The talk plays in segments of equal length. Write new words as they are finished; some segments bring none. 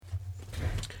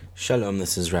Shalom,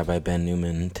 this is Rabbi Ben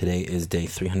Newman. Today is day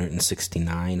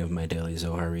 369 of my daily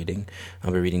Zohar reading.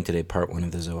 I'll be reading today part 1 of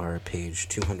the Zohar, page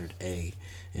 200a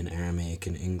in Aramaic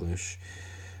and English.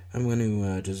 I'm going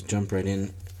to just jump right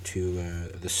in to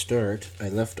the start. I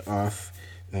left off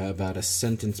about a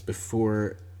sentence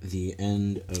before the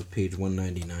end of page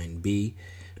 199b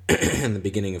and the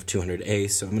beginning of 200a,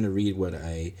 so I'm going to read what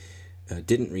I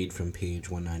didn't read from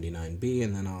page 199b,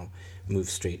 and then I'll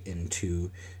move straight into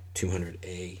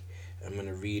 200a. I'm going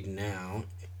to read now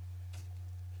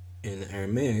in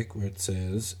Aramaic where it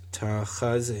says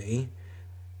Ta'chaze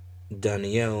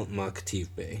Daniel Maktiv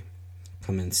Be.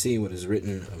 Come and see what is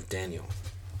written of Daniel.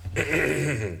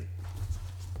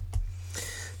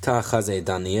 Ta'chaze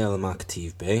Daniel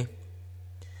Maktiv Be.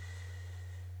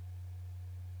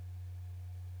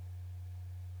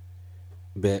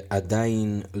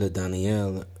 Be'adayin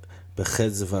LeDaniel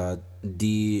Bechezva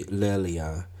Di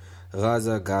Lelia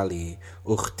Raza Gali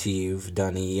Uchtiv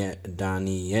Daniel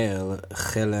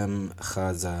Chelem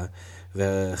Chaza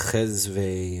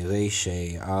Vechezve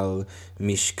Reshe Al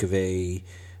Mishkve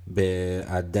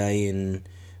Be'adayin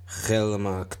Chelem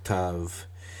Aktav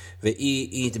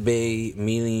Ve'i Itbe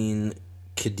Milin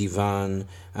Kedivan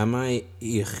Amai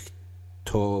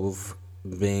Ichtov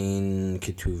Bein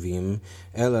Ketuvim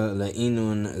Ela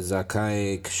Leinun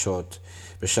Zakai Kshot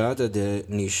B'shata de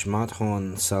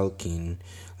Nishmathon Salkin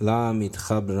La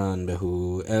mitchabran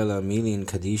behu ela milin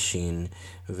kadishin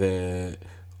ve'odin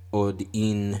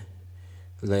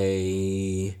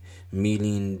le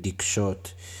milin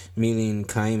dikshot milin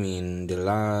kaimin de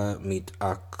la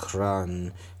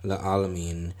mitakran la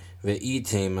almin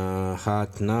ve'itema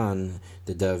hatnan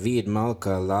de David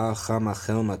Malka la chama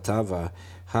chelmatava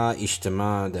ha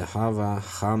ishtema de hava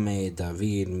chame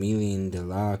David milin de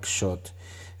la kshot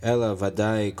Ela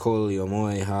vadai kol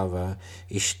yomoi hava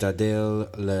ishtadel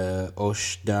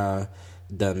leoshda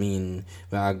damin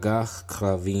ve'agach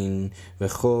kravin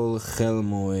ve'chol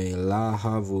chelmoi la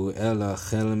havu ela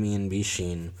chelmin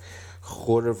bishin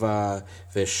chorva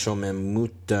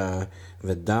ve'shomemuta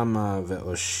ve'dama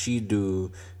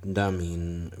ve'oshidu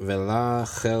damin ve'la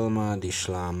chelma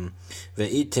dishlam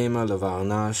ve'itema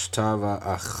levarnash tava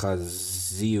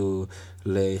achaziu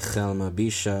lechelma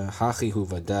bisha hachihu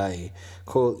vadai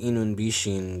kol inun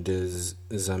bishin de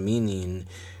zaminin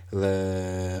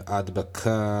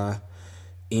leadbaka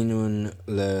inun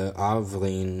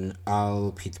leavrin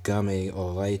al pitgame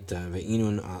oraita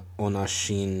ve'inun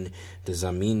onashin de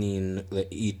zaminin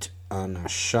leit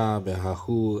anasha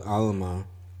behahu alma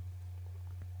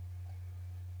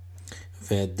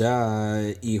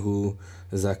ve'da ihu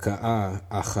zaka'a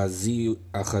achaziu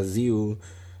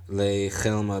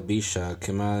lechelma bisha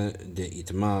kema de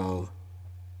itmal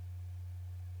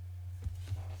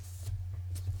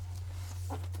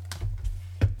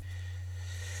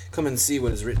Come and see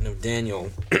what is written of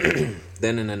Daniel.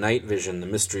 Then in a night vision the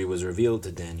mystery was revealed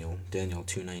to Daniel, Daniel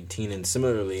 2:19, and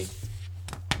similarly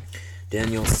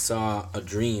Daniel saw a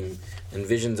dream and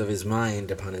visions of his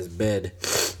mind upon his bed.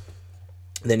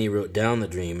 Then he wrote down the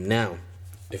dream. Now,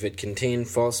 if it contained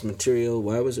false material,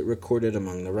 why was it recorded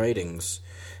among the writings?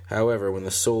 However, when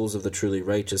the souls of the truly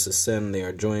righteous ascend, they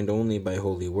are joined only by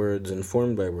holy words,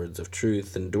 informed by words of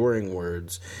truth, enduring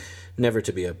words, never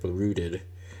to be uprooted.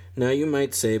 Now you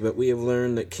might say, but we have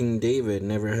learned that King David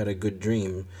never had a good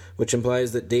dream, which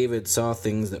implies that David saw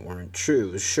things that weren't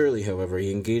true. Surely, however,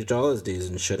 he engaged all his days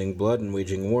in shedding blood and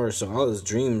waging war, so all his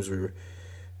dreams were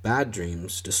bad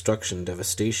dreams, destruction,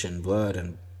 devastation, blood,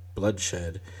 and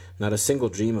bloodshed. Not a single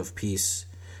dream of peace.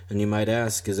 And you might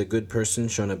ask, is a good person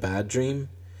shown a bad dream?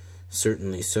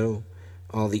 Certainly so.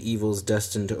 All the evils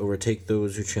destined to overtake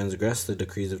those who transgress the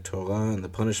decrees of Torah and the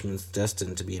punishments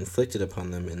destined to be inflicted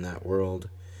upon them in that world.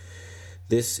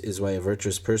 This is why a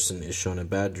virtuous person is shown a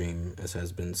bad dream, as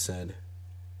has been said.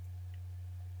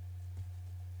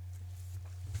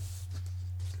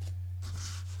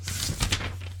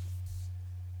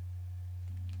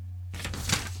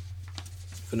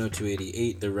 Footnote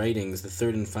 288, the writings, the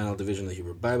third and final division of the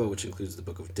Hebrew Bible, which includes the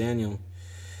book of Daniel.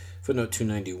 Footnote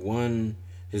 291,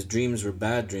 his dreams were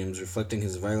bad dreams, reflecting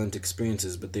his violent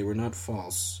experiences, but they were not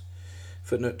false.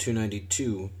 Footnote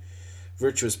 292,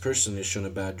 virtuous person is shown a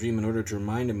bad dream in order to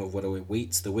remind him of what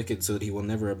awaits the wicked so that he will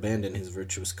never abandon his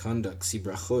virtuous conduct. See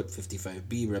Brachot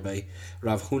 55b, Rabbi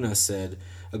Rav Huna said,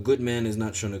 a good man is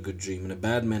not shown a good dream, and a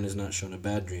bad man is not shown a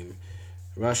bad dream.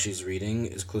 Rashi's reading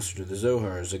is closer to the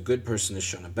Zohar's. A good person is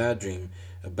shown a bad dream,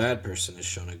 a bad person is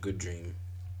shown a good dream.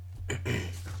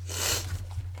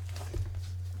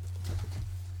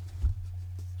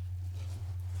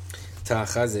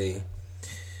 Ta'chaze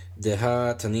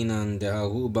Deha Taninan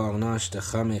Dehahu Barnash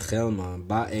Techame Chelma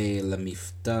Ba'e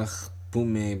Lamiftach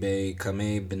pume be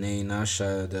kame bnei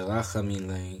nasha de rachamim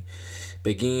le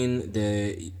begin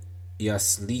de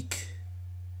yaslik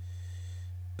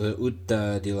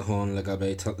reuta dilhon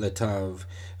legabe letav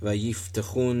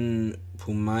vayiftechun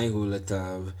pumaihu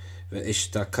letav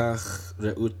veishtakach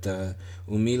reuta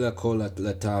umila kola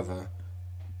letava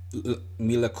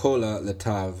mila kola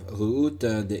letav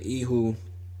reuta de ihu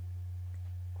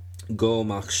go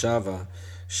machshava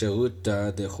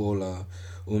sheruta de chola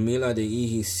umila de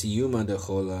ihi siyuma de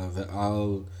chola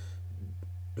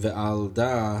ve'al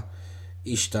da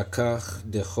ishtakach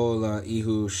de chola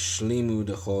ihu shlimu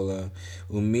de chola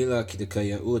umila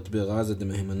kidekayaut beraza de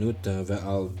mehemanuta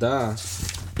ve'al da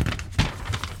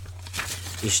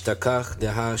ishtakach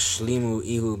de ha shlimu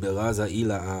ihu beraza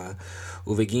ila'a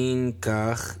ובגין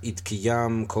כך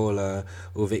התקיים kola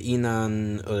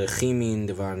ובאינן רחימין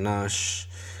דבר נש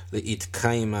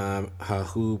להתקיימה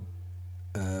ההוא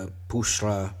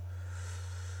פושרה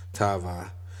טava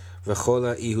וכל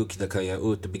איהו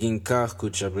כדקאיות בגין כך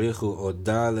קודש בריחו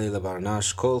הודה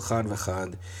לברנש כל חד וחד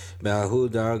בהוא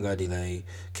דרגה דילי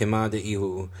כמה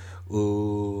דאיהו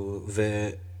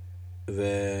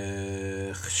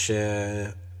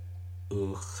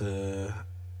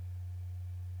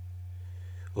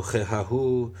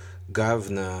וכההו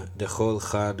גבנה דכל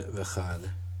חד וחד.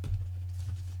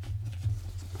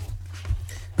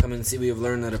 Come and see, we have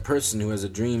learned that a person who has a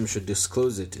dream should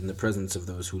disclose it in the presence of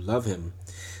those who love him,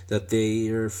 that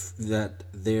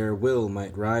their will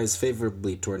might rise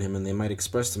favorably toward him and they might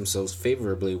express themselves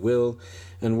favorably, will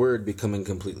and word becoming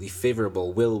completely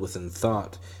favorable, will within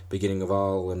thought, beginning of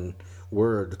all, and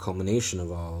word, culmination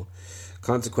of all.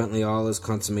 Consequently, all is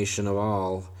consummation of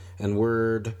all, and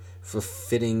word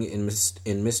fitting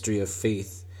in mystery of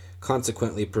faith.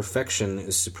 Consequently, perfection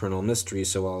is supernal mystery,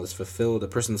 so all is fulfilled. A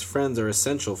person's friends are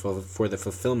essential for the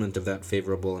fulfillment of that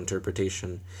favorable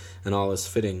interpretation, and all is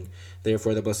fitting.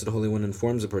 Therefore, the Blessed Holy One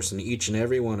informs a person, each and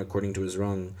every one according to his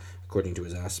rung, according to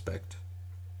his aspect.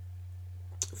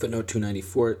 Footnote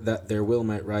 294, that their will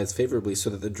might rise favorably, so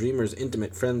that the dreamer's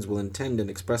intimate friends will intend and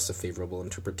express a favorable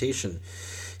interpretation.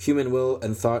 Human will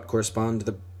and thought correspond to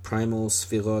the primal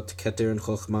sphirot, keter and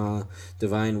chokhmah,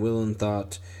 divine will and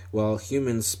thought, while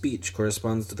human speech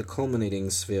corresponds to the culminating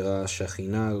sphira,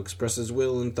 shekhinah, who expresses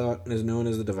will and thought and is known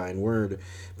as the divine word.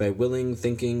 By willing,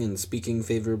 thinking, and speaking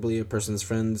favorably, a person's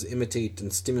friends imitate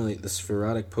and stimulate the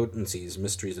spherotic potencies,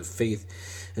 mysteries of faith,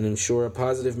 and ensure a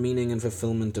positive meaning and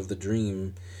fulfillment of the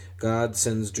dream. God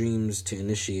sends dreams to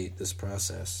initiate this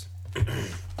process.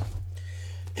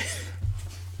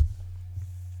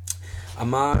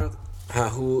 Amar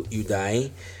Hahu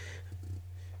Yudai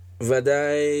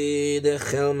Vadai de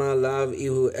Chelma Lav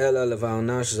Ihu Ela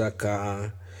Levarnash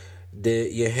Zaka de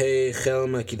Yehe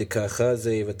Chelma Kideka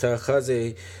Chaze Vata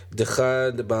Chaze de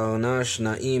Chad Barnash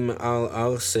Naim Al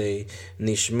Arse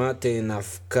Nishmate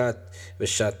Nafkat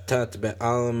Veshatat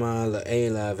Be'alma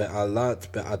Le'ela Ve'alat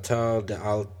Be'atar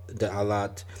de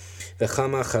Alat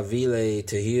V'chama Chavile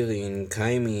Tehirin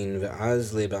Kaimin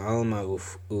Ve'azle Be'alma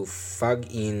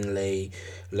Ufagin Le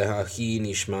Lehahi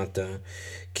Nishmata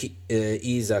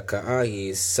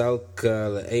Izakaahi Salka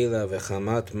Le'ela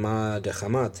Ve'chamat Ma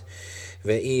Dechamat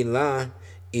Ve'ila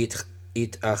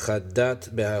It-achadat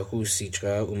Be'ahu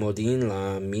Sitra Umodin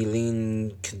La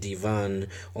Milin Kdivan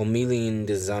O Milin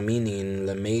Dezaminin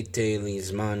Lemete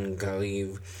Lizman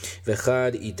Kariv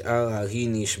Ve'chad It-al Hahi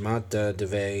Nishmata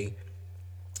Devei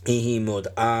Ihi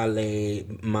mod'a le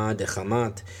ma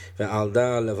dechamat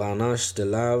ve'alda levarnash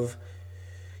delav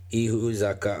ihu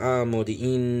zaka'a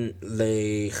modi'in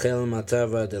le chel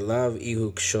matava delav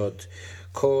ihu kshot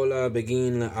kola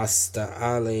begin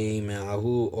le'asta'a le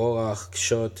me'ahu orach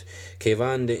kshot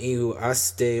kevan de'ihu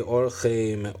aste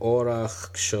orche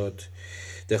me'orach kshot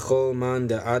dechol man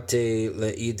de'ate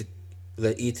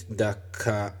le'it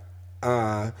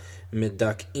daka'a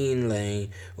medak'in le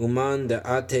uman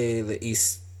de'ate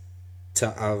le'ist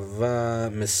Ta'ava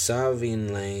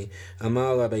mesavin le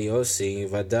Amar Rabbi Yossi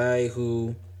Vadai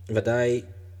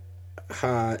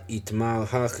ha itmar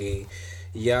hachi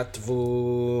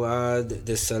Yatvu ad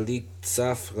de salik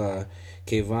tzafra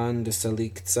Kevan de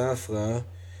salik tzafra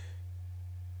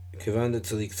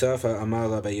Amar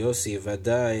Rabbi Yossi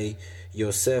Vadai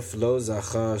Yosef lo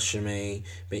zachar shemei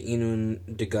Be'inun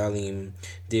degalim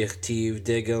Dichtiv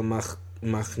degel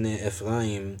Machne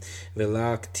Ephraim,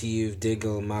 Vela Ktiv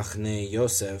Degel Machne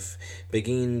Yosef,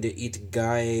 Begin de It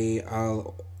Gai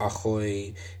al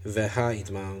Achoy, Veha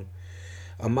Itmal.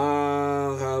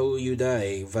 Amar Hau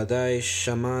Yudai, Vadai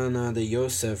Shamana de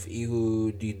Yosef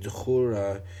Ihu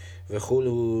Didchura,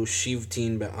 Vechulu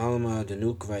Shivtin Be'alma de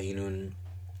Nukva Inun,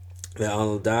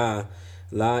 Ve'alda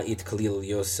La itkalil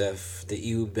Yosef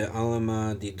de'iu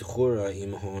be'alma didchura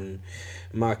imhon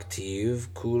maktiv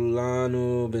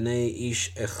kulanu b'nei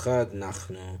ish echad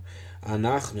nachnu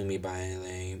anachnu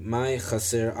mibaile mai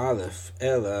chaser aleph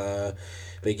ela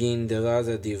begin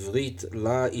deraza divrit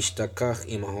la ishtakach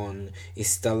imhon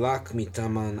istalak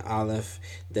mitaman aleph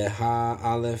deha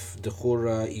aleph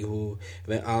dechura ihu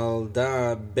ve'al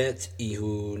da bet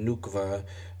ihu nukva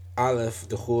aleph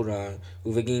dechura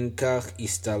uvegin kach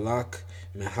istalak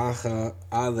mehacha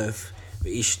aleph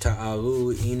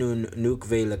ve'ishta'aru inun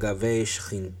nukve legave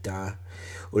shchinta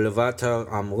ulevatar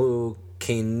amru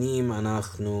kenim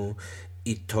anachnu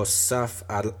itosaf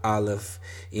al aleph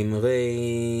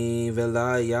imrei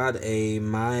vela yad e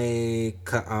mai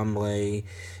ka'amrei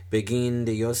begin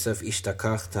de Yosef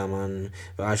ishtakach taman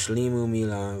v'ashlimu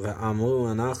mila v'amru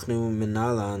anachnu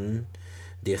minalan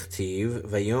dichtiv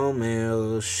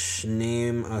v'yomer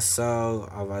shnim asar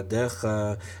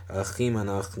avadecha achim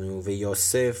anachnu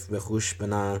v'Yosef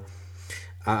b'chushbana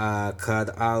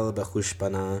akad al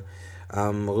b'chushbana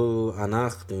אמרו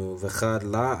אנחנו וחד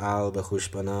לעל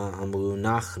בחושבנה אמרו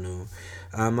נחנו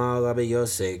אמר רבי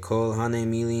יוסי כל הנה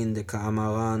מילין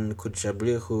דקאמרן קודשא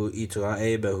בריחו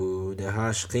יתראה בהו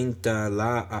דהשכינתה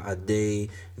לעדי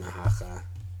מהכה.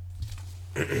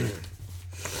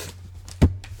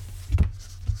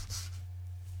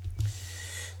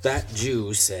 That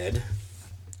Jew said,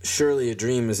 "Surely a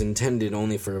dream is intended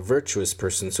only for a virtuous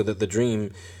person so that the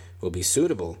dream will be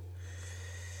suitable.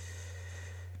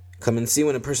 Come and see,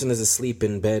 when a person is asleep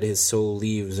in bed, his soul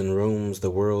leaves and roams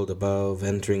the world above,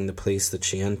 entering the place that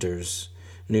she enters.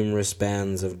 Numerous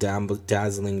bands of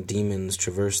dazzling demons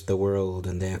traverse the world,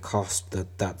 and they accost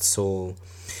that soul.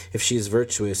 If she is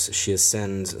virtuous, she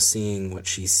ascends, seeing what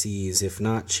she sees. If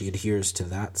not, she adheres to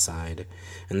that side,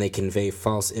 and they convey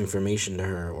false information to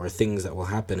her, or things that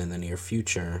will happen in the near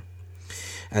future.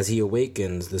 As he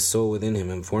awakens, the soul within him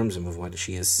informs him of what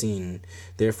she has seen.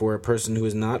 Therefore, a person who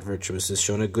is not virtuous is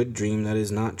shown a good dream that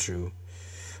is not true,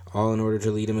 all in order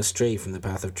to lead him astray from the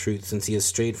path of truth, since he has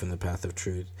strayed from the path of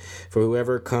truth. For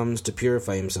whoever comes to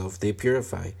purify himself, they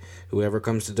purify. Whoever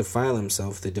comes to defile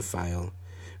himself, they defile."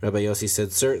 Rabbi Yossi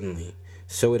said, "Certainly,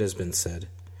 so it has been said."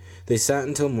 They sat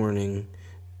until morning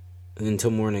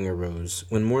arose.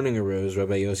 When morning arose,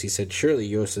 Rabbi Yossi said, "Surely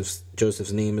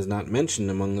Joseph's name is not mentioned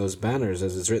among those banners,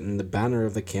 as is written, the banner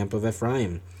of the camp of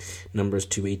Ephraim, Numbers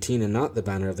 2:18, and not the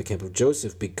banner of the camp of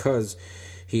Joseph, because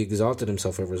he exalted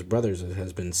himself over his brothers, as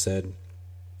has been said."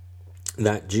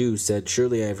 That Jew said,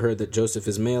 "Surely I have heard that Joseph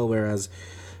is male, whereas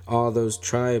all those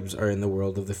tribes are in the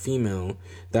world of the female.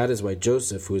 That is why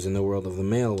Joseph, who is in the world of the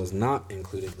male, was not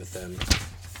included with them."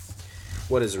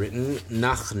 What is written?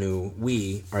 Nachnu,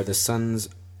 we, are the sons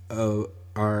of,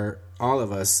 are all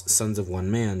of us sons of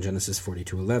one man, Genesis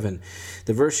 42:11.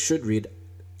 The verse should read,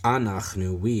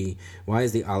 Anachnu, we. Why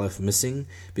is the Aleph missing?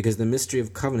 Because the mystery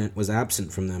of covenant was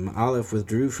absent from them. Aleph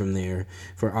withdrew from there,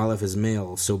 for Aleph is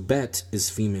male. So Bet is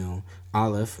female,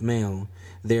 Aleph male.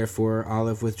 Therefore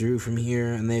Aleph withdrew from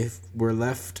here, and they were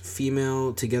left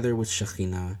female together with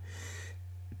Shekhinah.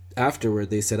 Afterward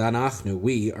they said, Anachnu,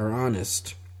 we are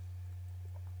honest.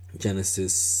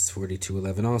 Genesis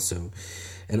 42:11 also.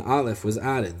 And Aleph was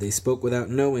added. They spoke without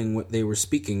knowing what they were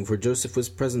speaking, for Joseph was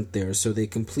present there, so they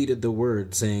completed the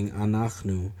word, saying,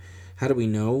 Anachnu. How do we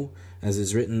know? As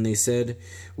is written, they said,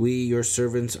 we, your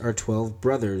servants, are 12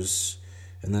 brothers.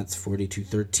 And that's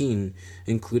 42:13,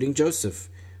 including Joseph.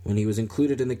 When he was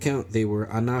included in the count, they were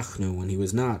Anachnu. When he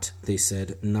was not, they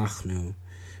said, Nachnu.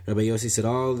 Rabbi Yossi said,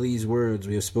 all these words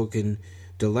we have spoken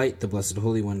delight the Blessed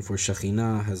Holy One, for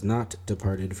Shekhinah has not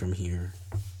departed from here.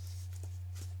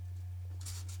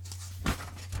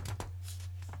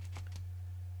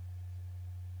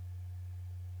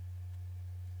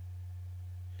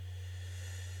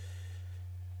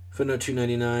 Footnote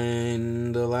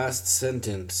 299, the last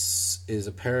sentence is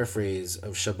a paraphrase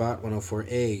of Shabbat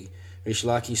 104a. Rish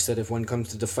Lakish said, if one comes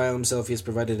to defile himself, he is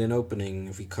provided an opening.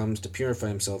 If he comes to purify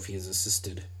himself, he is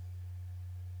assisted.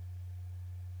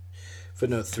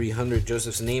 Footnote 300,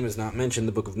 Joseph's name is not mentioned.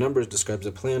 The book of Numbers describes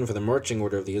a plan for the marching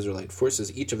order of the Israelite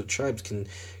forces, each of the tribes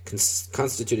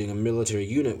constituting a military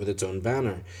unit with its own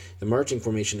banner. The marching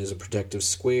formation is a protective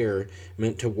square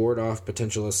meant to ward off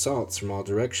potential assaults from all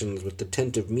directions, with the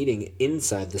tent of meeting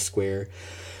inside the square.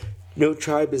 No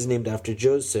tribe is named after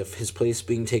Joseph, his place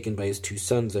being taken by his two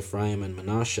sons, Ephraim and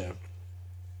Manasseh.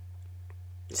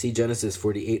 See Genesis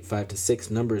 48:5-6.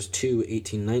 Numbers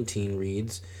 2:18-19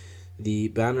 reads, the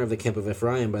banner of the camp of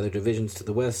Ephraim by their divisions to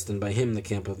the west, and by him the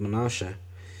camp of Manasseh.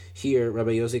 Here,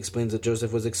 Rabbi Yossi explains that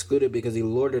Joseph was excluded because he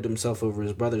lorded himself over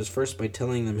his brothers, first by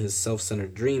telling them his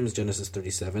self-centered dreams, Genesis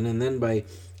 37, and then by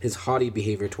his haughty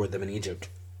behavior toward them in Egypt.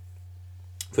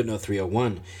 Footnote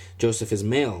 301. Joseph is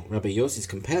male. Rabbi Yossi's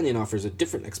companion offers a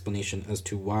different explanation as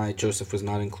to why Joseph was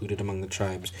not included among the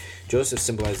tribes. Joseph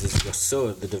symbolizes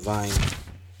Yesod, the divine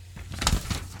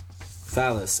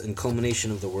phallus and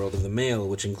culmination of the world of the male,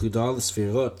 which includes all the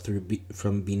Sfirot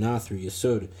from Binah through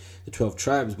Yesod. The 12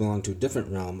 tribes belong to a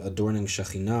different realm, adorning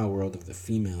Shekhinah, world of the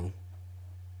female.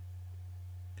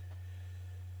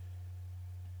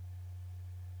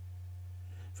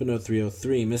 Footnote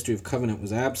 303. Mystery of covenant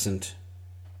was absent.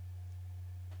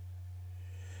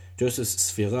 Joseph's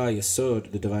Sphira,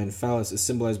 Yesod, the divine phallus, is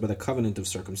symbolized by the covenant of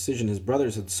circumcision. His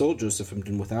brothers had sold Joseph and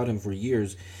been without him for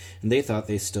years, and they thought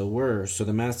they still were, so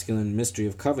the masculine mystery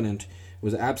of covenant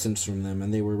was absent from them,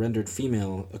 and they were rendered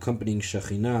female, accompanying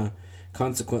Shekhinah.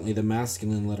 Consequently, the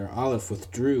masculine letter Aleph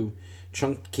withdrew,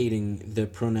 truncating the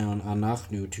pronoun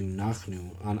anachnu to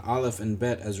nachnu. On Aleph and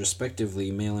Bet as respectively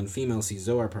male and female, see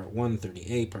Zohar Part 1,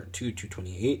 30a, Part 2,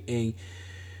 228a,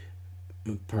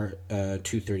 Part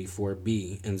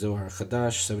 234b, and Zohar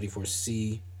Chadash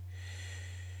 74c.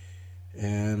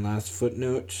 And last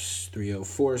footnote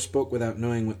 304. Spoke without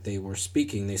knowing what they were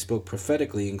speaking. They spoke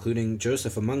prophetically, including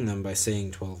Joseph among them, by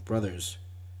saying 12 brothers.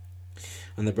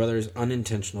 On the brothers'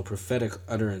 unintentional prophetic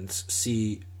utterance,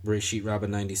 see Bereshit Rabbah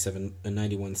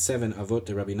 91.7, Avot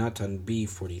de Rabbi Natan B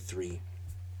 43.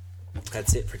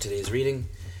 That's it for today's reading.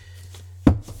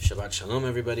 Shabbat Shalom,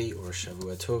 everybody, or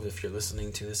Shavua Tov if you're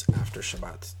listening to this after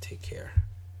Shabbat. Take care.